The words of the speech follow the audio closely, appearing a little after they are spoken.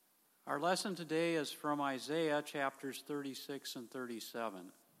Our lesson today is from Isaiah chapters 36 and 37.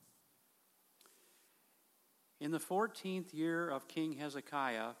 In the 14th year of King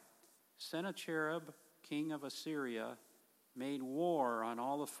Hezekiah, Sennacherib, king of Assyria, made war on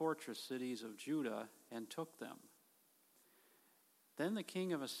all the fortress cities of Judah and took them. Then the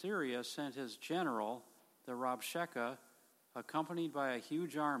king of Assyria sent his general, the Rabshakeh, accompanied by a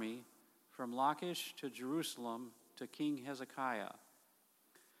huge army, from Lachish to Jerusalem to King Hezekiah.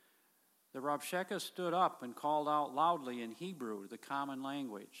 The Rabshakeh stood up and called out loudly in Hebrew, the common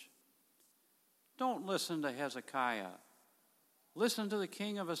language, "Don't listen to Hezekiah. Listen to the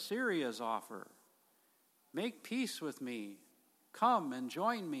king of Assyria's offer. Make peace with me. Come and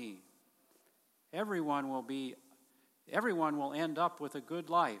join me. Everyone will end up with a good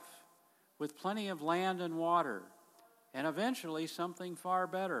life, with plenty of land and water, and eventually something far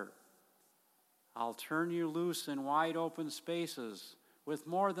better. I'll turn you loose in wide open spaces with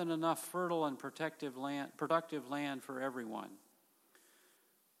more than enough fertile and productive land for everyone.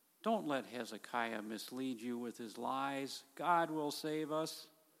 Don't let Hezekiah mislead you with his lies. God will save us."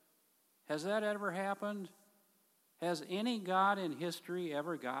 Has that ever happened? Has any God in history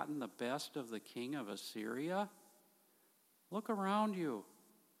ever gotten the best of the king of Assyria? Look around you.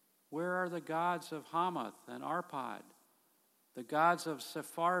 Where are the gods of Hamath and Arpad? The gods of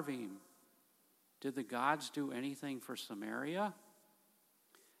Sepharvaim? Did the gods do anything for Samaria?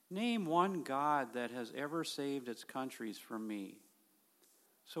 Name one God that has ever saved its countries from me.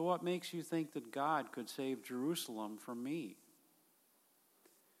 So what makes you think that God could save Jerusalem from me?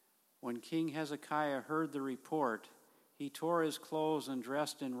 When King Hezekiah heard the report, he tore his clothes and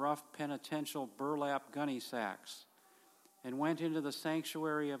dressed in rough penitential burlap gunny sacks and went into the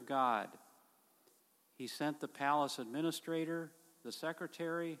sanctuary of God. He sent the palace administrator, the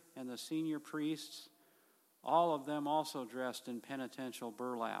secretary, and the senior priests, all of them also dressed in penitential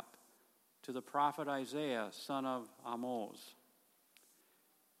burlap, to the prophet Isaiah, son of Amoz.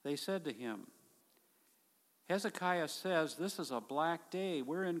 They said to him, "Hezekiah says this is a black day.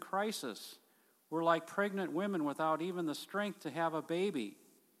 We're in crisis. We're like pregnant women without even the strength to have a baby.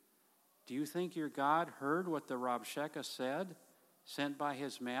 Do you think your God heard what the Rabshakeh said, sent by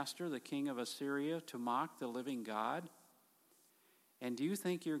his master, the king of Assyria, to mock the living God? And do you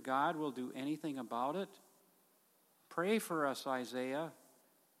think your God will do anything about it? Pray for us, Isaiah.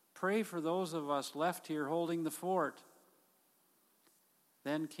 Pray for those of us left here holding the fort."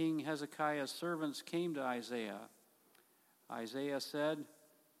 Then King Hezekiah's servants came to Isaiah. Isaiah said,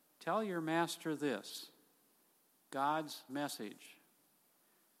 "Tell your master this, God's message.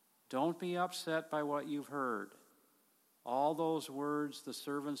 Don't be upset by what you've heard. All those words the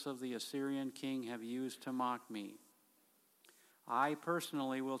servants of the Assyrian king have used to mock me. I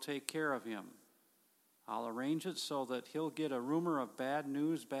personally will take care of him. I'll arrange it so that he'll get a rumor of bad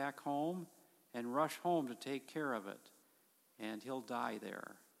news back home and rush home to take care of it, and he'll die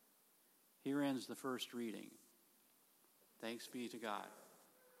there." Here ends the first reading. Thanks be to God.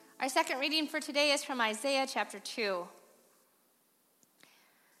 Our second reading for today is from Isaiah chapter 2.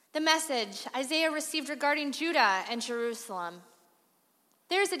 The message Isaiah received regarding Judah and Jerusalem.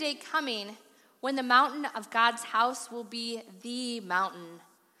 There is a day coming when the mountain of God's house will be the mountain,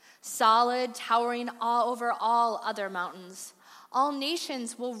 solid, towering over all other mountains. All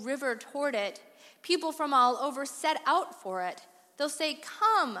nations will river toward it. People from all over set out for it. They'll say,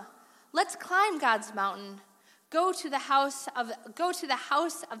 "Come, let's climb God's mountain. Go to the house of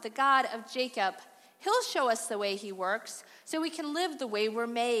the God of Jacob. He'll show us the way he works, so we can live the way we're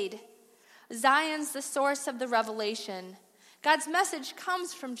made." Zion's the source of the revelation. God's message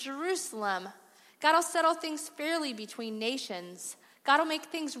comes from Jerusalem. God will settle things fairly between nations. God will make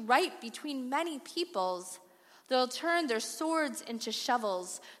things right between many peoples. They'll turn their swords into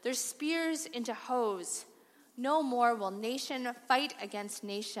shovels, their spears into hoes. No more will nation fight against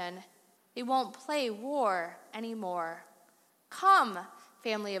nation. They won't play war anymore. Come,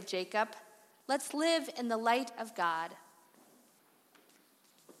 family of Jacob, let's live in the light of God.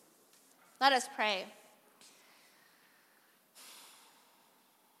 Let us pray.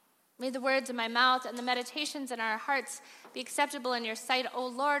 May the words of my mouth and the meditations in our hearts be acceptable in your sight, O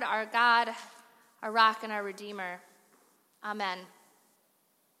Lord, our God, our rock and our Redeemer. Amen.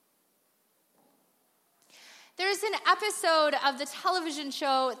 There is an episode of the television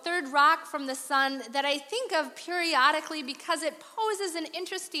show Third Rock from the Sun that I think of periodically because it poses an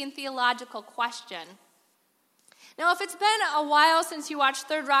interesting theological question. Now, if it's been a while since you watched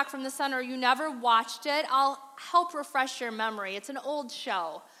Third Rock from the Sun or you never watched it, I'll help refresh your memory. It's an old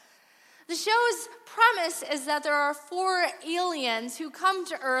show. The show's premise is that there are 4 aliens who come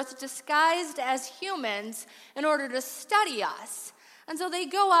to Earth disguised as humans in order to study us. And so they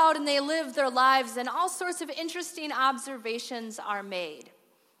go out and they live their lives, and all sorts of interesting observations are made.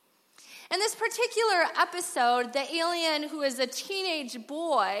 In this particular episode, the alien, who is a teenage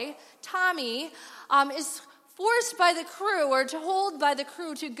boy, Tommy, is forced by the crew, or told by the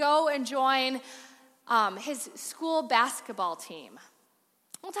crew, to go and join his school basketball team.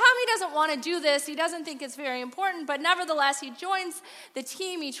 Well, Tommy doesn't want to do this. He doesn't think it's very important, but nevertheless, he joins the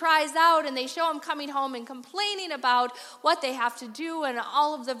team. He tries out, and they show him coming home and complaining about what they have to do and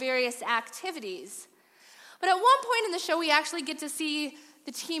all of the various activities. But at one point in the show, we actually get to see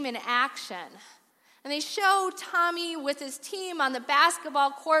the team in action. And they show Tommy with his team on the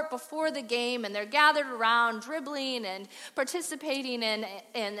basketball court before the game, and they're gathered around, dribbling and participating in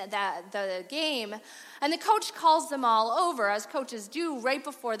the game. And the coach calls them all over, as coaches do right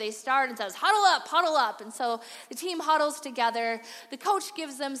before they start, and says, huddle up, huddle up. And so the team huddles together. The coach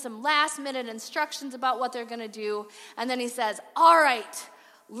gives them some last-minute instructions about what they're going to do, and then he says, all right,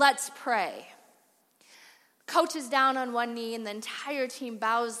 let's pray. Coach is down on one knee, and the entire team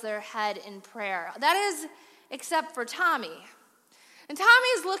bows their head in prayer. That is, except for Tommy. And Tommy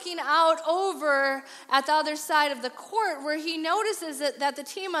is looking out over at the other side of the court, where he notices that the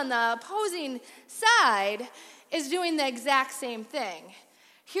team on the opposing side is doing the exact same thing.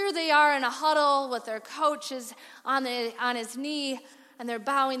 Here they are in a huddle with their coaches on his knee, and they're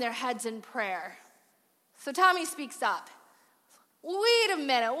bowing their heads in prayer. So Tommy speaks up. Wait a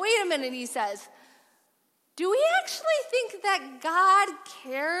minute, he says. Do we actually think that God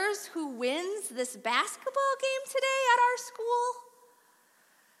cares who wins this basketball game today at our school?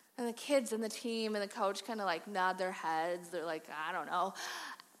 And the kids and the team and the coach kind of like nod their heads. They're like, I don't know.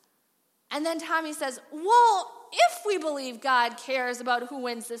 And then Tommy says, well, if we believe God cares about who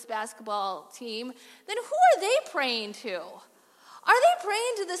wins this basketball team, then who are they praying to? Are they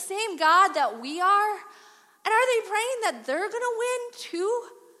praying to the same God that we are? And are they praying that they're going to win too?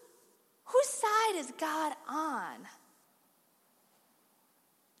 Whose side is God on?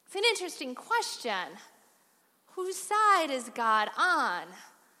 It's an interesting question. Whose side is God on?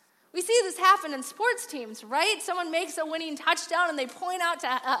 We see this happen in sports teams, right? Someone makes a winning touchdown and they point up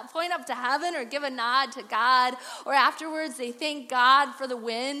to heaven or give a nod to God, or afterwards they thank God for the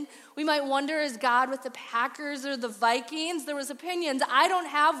win. We might wonder, is God with the Packers or the Vikings? There was opinions. I don't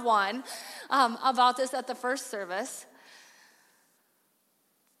have one about this at the first service.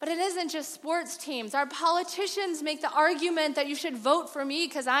 But it isn't just sports teams. Our politicians make the argument that you should vote for me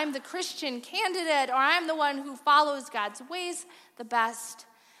because I'm the Christian candidate, or I'm the one who follows God's ways the best.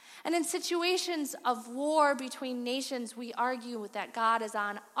 And in situations of war between nations, we argue that God is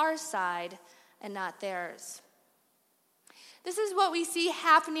on our side and not theirs. This is what we see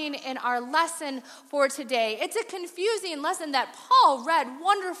happening in our lesson for today. It's a confusing lesson that Paul read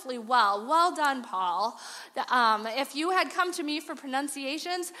wonderfully well. Well done, Paul. If you had come to me for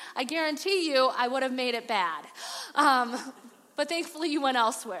pronunciations, I guarantee you I would have made it bad. But thankfully you went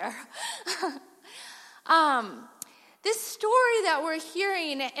elsewhere. This story that we're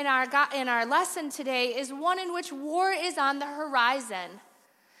hearing in our lesson today is one in which war is on the horizon.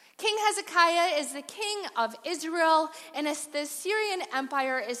 King Hezekiah is the king of Israel, and the Assyrian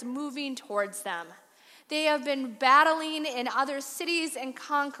Empire is moving towards them. They have been battling in other cities and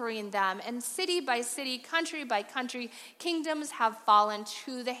conquering them, and city by city, country by country, kingdoms have fallen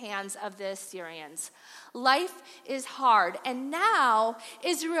to the hands of the Assyrians. Life is hard, and now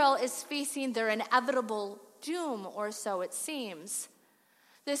Israel is facing their inevitable doom, or so it seems.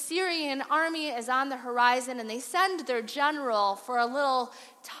 The Syrian army is on the horizon, and they send their general for a little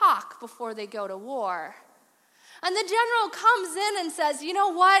talk before they go to war. And the general comes in and says, you know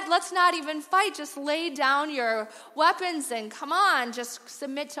what, let's not even fight. Just lay down your weapons and come on, just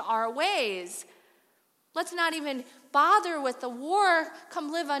submit to our ways. Let's not even bother with the war.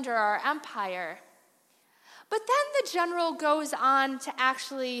 Come live under our empire. But then the general goes on to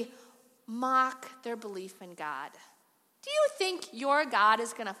actually mock their belief in God. Do you think your God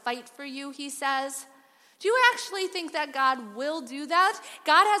is going to fight for you, he says? Do you actually think that God will do that?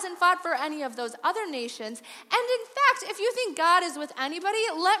 God hasn't fought for any of those other nations. And in fact, if you think God is with anybody,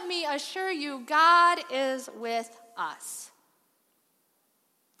 let me assure you, God is with us.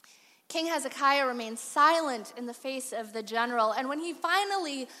 King Hezekiah remains silent in the face of the general, and when he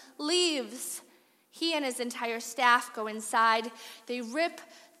finally leaves, he and his entire staff go inside. They rip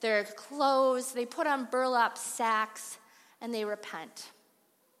their clothes, they put on burlap sacks, and they repent.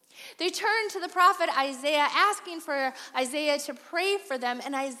 They turn to the prophet Isaiah, asking for Isaiah to pray for them,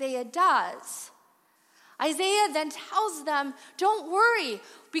 and Isaiah does. Isaiah then tells them, don't worry,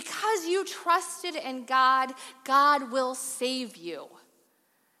 because you trusted in God, God will save you.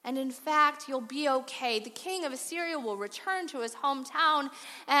 And in fact, you'll be okay. The king of Assyria will return to his hometown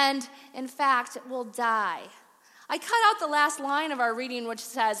and, in fact, will die. I cut out the last line of our reading, which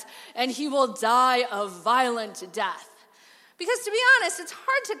says, and he will die a violent death. Because to be honest, it's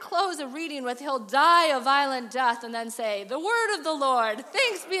hard to close a reading with he'll die a violent death and then say, the word of the Lord,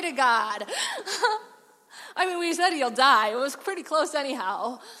 thanks be to God. I mean, we said he'll die. It was pretty close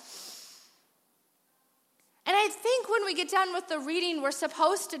anyhow. And I think when we get done with the reading, we're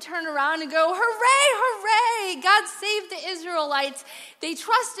supposed to turn around and go, hooray, hooray, God saved the Israelites. They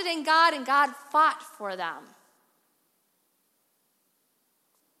trusted in God and God fought for them.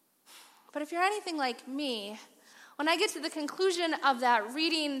 But if you're anything like me, when I get to the conclusion of that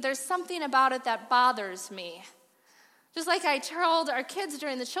reading, there's something about it that bothers me. Just like I told our kids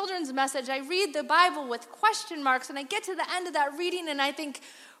during the children's message, I read the Bible with question marks, and I get to the end of that reading and I think,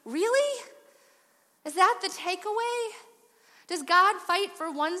 really? Is that the takeaway? Does God fight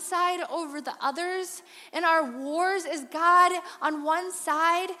for one side over the others? In our wars, is God on one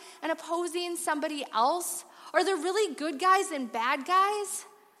side and opposing somebody else? Are there really good guys and bad guys?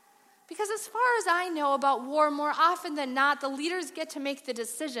 Because as far as I know about war, more often than not, the leaders get to make the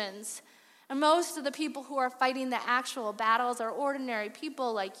decisions. And most of the people who are fighting the actual battles are ordinary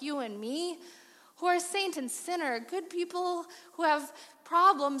people like you and me, who are saint and sinner, good people who have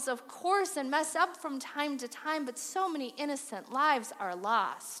problems, of course, and mess up from time to time, but so many innocent lives are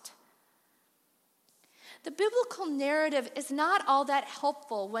lost. The biblical narrative is not all that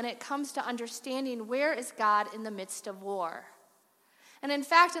helpful when it comes to understanding where is God in the midst of war. And in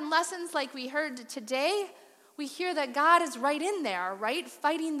fact, in lessons like we heard today, we hear that God is right in there, right,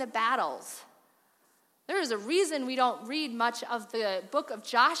 fighting the battles. There is a reason we don't read much of the book of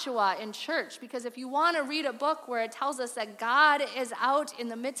Joshua in church, because if you want to read a book where it tells us that God is out in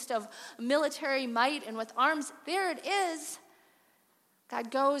the midst of military might and with arms, there it is.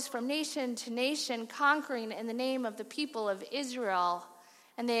 God goes from nation to nation, conquering in the name of the people of Israel,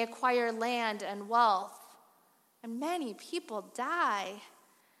 and they acquire land and wealth. And many people die,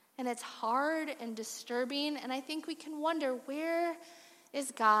 and it's hard and disturbing, and I think we can wonder, where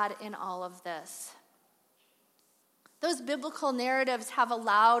is God in all of this? Those biblical narratives have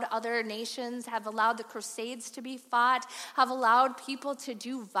allowed other nations, have allowed the Crusades to be fought, have allowed people to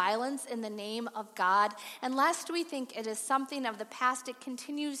do violence in the name of God, and lest we think it is something of the past, it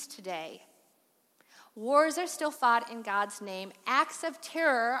continues today. Wars are still fought in God's name. Acts of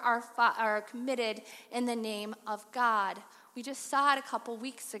terror are committed in the name of God. We just saw it a couple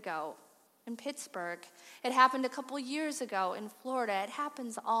weeks ago in Pittsburgh. It happened a couple years ago in Florida. It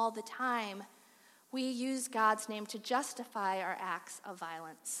happens all the time. We use God's name to justify our acts of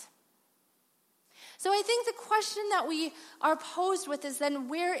violence. So I think the question that we are posed with is then,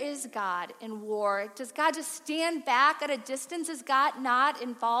 where is God in war? Does God just stand back at a distance? Is God not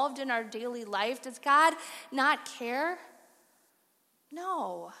involved in our daily life? Does God not care?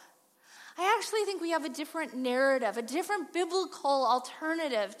 No. I actually think we have a different narrative, a different biblical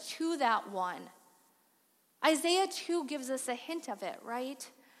alternative to that one. Isaiah 2 gives us a hint of it, right?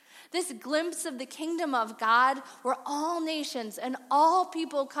 This glimpse of the kingdom of God where all nations and all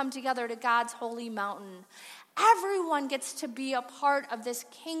people come together to God's holy mountain. Everyone gets to be a part of this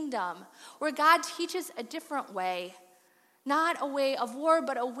kingdom where God teaches a different way. Not a way of war,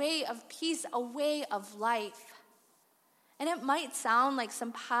 but a way of peace, a way of life. And it might sound like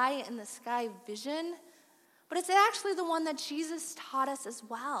some pie in the sky vision, but it's actually the one that Jesus taught us as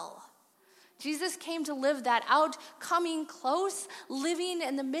well. Jesus came to live that out, coming close, living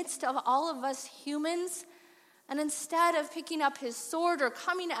in the midst of all of us humans. And instead of picking up his sword or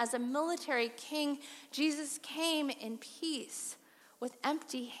coming as a military king, Jesus came in peace with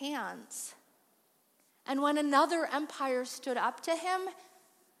empty hands. And when another empire stood up to him,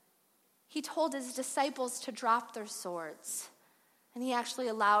 he told his disciples to drop their swords. And he actually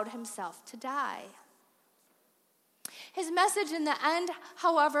allowed himself to die. His message in the end,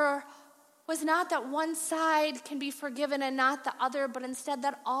 however, was not that one side can be forgiven and not the other, but instead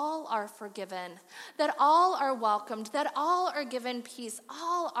that all are forgiven, that all are welcomed, that all are given peace,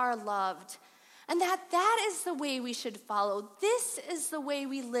 all are loved, and that is the way we should follow. This is the way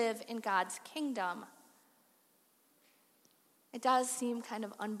we live in God's kingdom. It does seem kind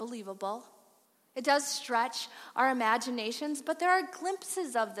of unbelievable. It does stretch our imaginations, but there are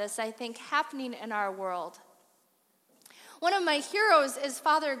glimpses of this, I think, happening in our world. One of my heroes is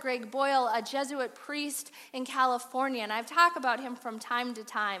Father Greg Boyle, a Jesuit priest in California, and I've talked about him from time to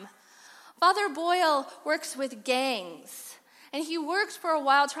time. Father Boyle works with gangs, and he worked for a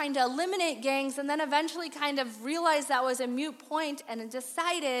while trying to eliminate gangs and then eventually kind of realized that was a moot point and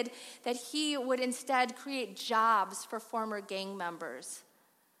decided that he would instead create jobs for former gang members.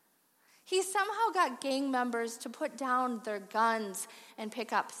 He somehow got gang members to put down their guns and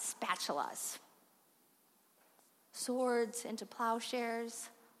pick up spatulas. Swords into plowshares,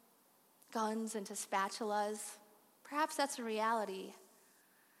 guns into spatulas. Perhaps that's a reality.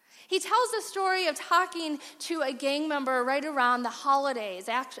 He tells the story of talking to a gang member right around the holidays,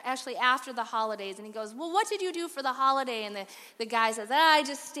 actually after the holidays. And he goes, well, what did you do for the holiday? And the guy says, I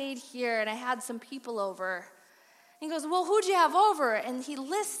just stayed here and I had some people over. And he goes, well, who'd you have over? And he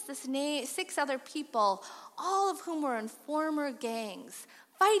lists 6 other people, all of whom were in former gangs,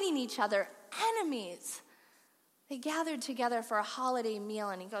 fighting each other, enemies. They gathered together for a holiday meal.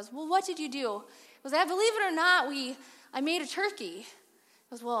 And he goes, well, what did you do? He goes, believe it or not, I made a turkey.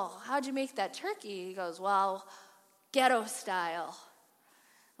 He goes, well, how'd you make that turkey? He goes, well, ghetto style.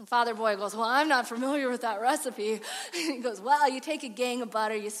 And Father Boy goes, well, I'm not familiar with that recipe. He goes, well, you take a gang of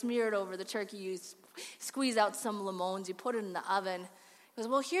butter, you smear it over the turkey, you squeeze out some lemons, you put it in the oven. He goes,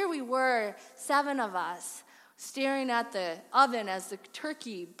 well, here we were, 7 of us, staring at the oven as the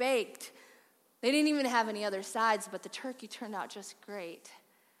turkey baked. They didn't even have any other sides, but the turkey turned out just great.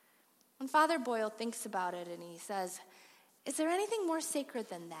 And Father Boyle thinks about it and he says, is there anything more sacred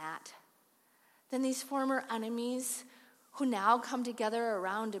than that? Than these former enemies who now come together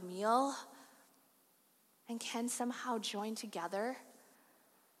around a meal and can somehow join together?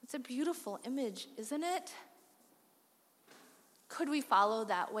 It's a beautiful image, isn't it? Could we follow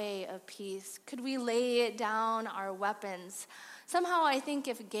that way of peace? Could we lay down our weapons? Somehow I think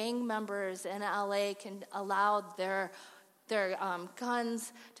if gang members in LA can allow their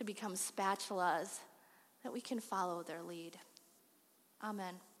guns to become spatulas, that we can follow their lead.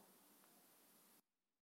 Amen.